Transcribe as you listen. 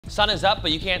Sun is up,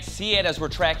 but you can't see it as we're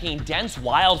tracking dense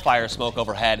wildfire smoke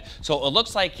overhead. So it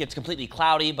looks like it's completely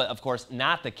cloudy, but of course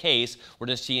not the case. We're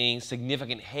just seeing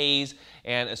significant haze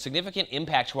and a significant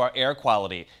impact to our air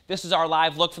quality. This is our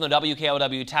live look from the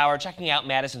WKOW tower, checking out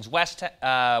Madison's west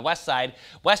side,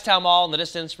 West Town Mall in the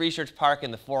distance, Research Park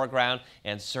in the foreground,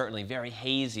 and certainly very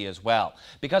hazy as well.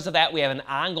 Because of that, we have an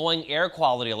ongoing air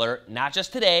quality alert, not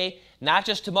just today, not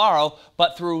just tomorrow,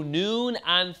 but through noon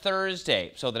on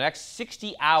Thursday. So the next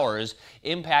 60 hours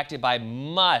impacted by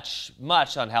much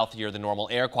unhealthier than normal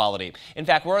air quality. In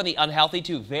fact, we're in the unhealthy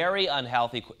to very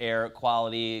unhealthy air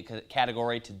quality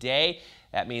category today.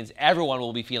 That means everyone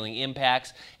will be feeling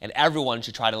impacts, and everyone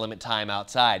should try to limit time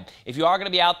outside. If you are going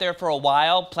to be out there for a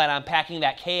while, plan on packing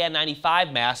that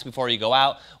KN95 mask before you go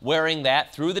out, wearing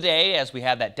that through the day as we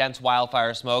have that dense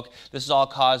wildfire smoke. This is all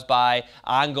caused by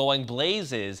ongoing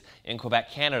blazes in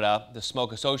Quebec, Canada. The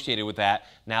smoke associated with that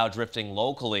now drifting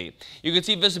locally. You can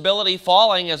see visibility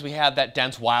falling as we have that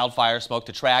dense wildfire smoke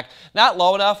to track. Not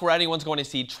low enough where anyone's going to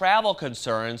see travel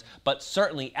concerns, but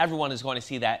certainly everyone is going to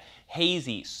see that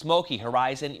hazy, smoky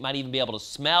horizon. You might even be able to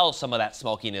smell some of that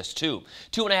smokiness too.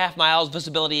 2.5 miles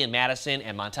visibility in Madison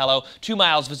and Montello, 2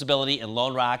 miles visibility in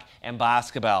Lone Rock and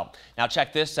Boscobel. Now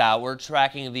check this out. We're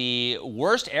tracking the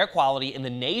worst air quality in the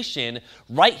nation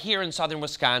right here in southern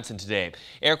Wisconsin today.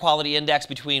 Air quality index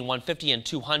between 150 and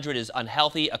 200 is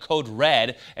unhealthy, a code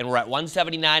red, and we're at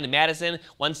 179 in Madison,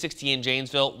 160 in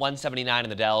Janesville, 179 in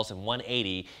the Dells, and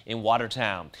 180 in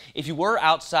Watertown. If you were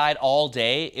outside all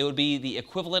day, it would be the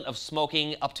equivalent of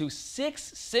smoking up to 6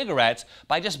 cigarettes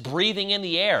by just breathing in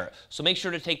the air. So make sure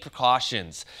to take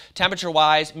precautions.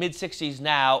 Temperature-wise, mid-60s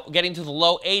now, getting to the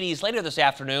low 80s later this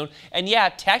afternoon. And yeah,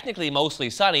 technically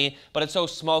mostly sunny, but it's so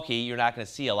smoky you're not going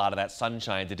to see a lot of that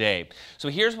sunshine today. So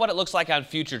here's what it looks like on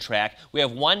Future Track. We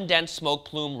have one dense smoke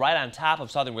plume right on top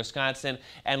of southern Wisconsin.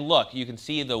 And look, you can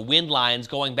see the wind lines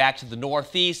going back to the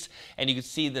northeast, and you can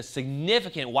see the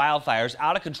significant wildfires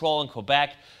out of control in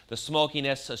Quebec. The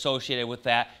smokiness associated with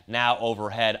that now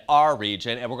overhead our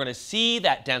region. And we're going to see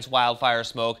that dense wildfire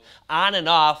smoke on and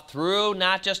off through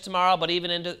not just tomorrow, but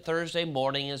even into Thursday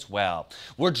morning as well.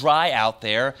 We're dry out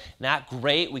there, not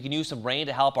great. We can use some rain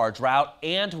to help our drought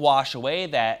and to wash away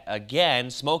that, again,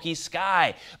 smoky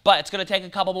sky. But it's going to take a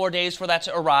couple more days for that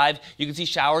to arrive. You can see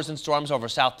showers and storms over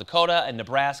South Dakota and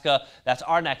Nebraska. That's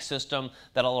our next system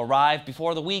that'll arrive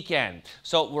before the weekend.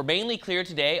 So we're mainly clear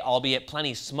today, albeit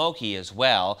plenty smoky as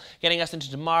well. Getting us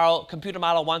into tomorrow, computer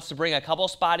model wants to bring a couple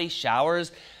spotty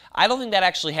showers. I don't think that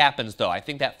actually happens, though. I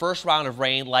think that first round of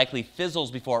rain likely fizzles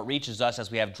before it reaches us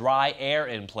as we have dry air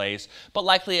in place, but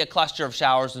likely a cluster of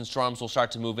showers and storms will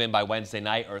start to move in by Wednesday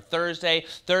night or Thursday.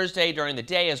 Thursday during the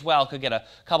day as well could get a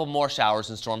couple more showers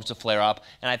and storms to flare up,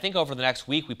 and I think over the next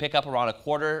week we pick up around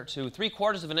 1/4 to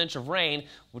 3/4 of an inch of rain,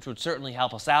 which would certainly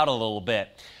help us out a little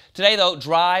bit. Today, though,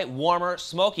 dry, warmer,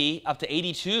 smoky, up to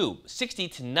 82, 60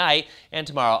 tonight, and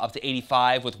tomorrow up to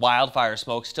 85 with wildfire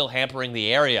smoke still hampering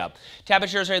the area.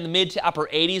 Temperatures are in the mid to upper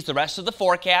 80s the rest of the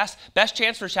forecast. Best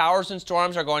chance for showers and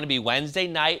storms are going to be Wednesday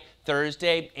night,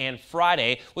 Thursday, and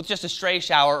Friday, with just a stray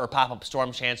shower or pop-up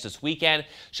storm chance this weekend.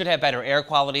 Should have better air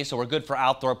quality, so we're good for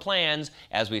outdoor plans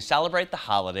as we celebrate the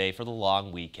holiday for the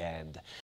long weekend.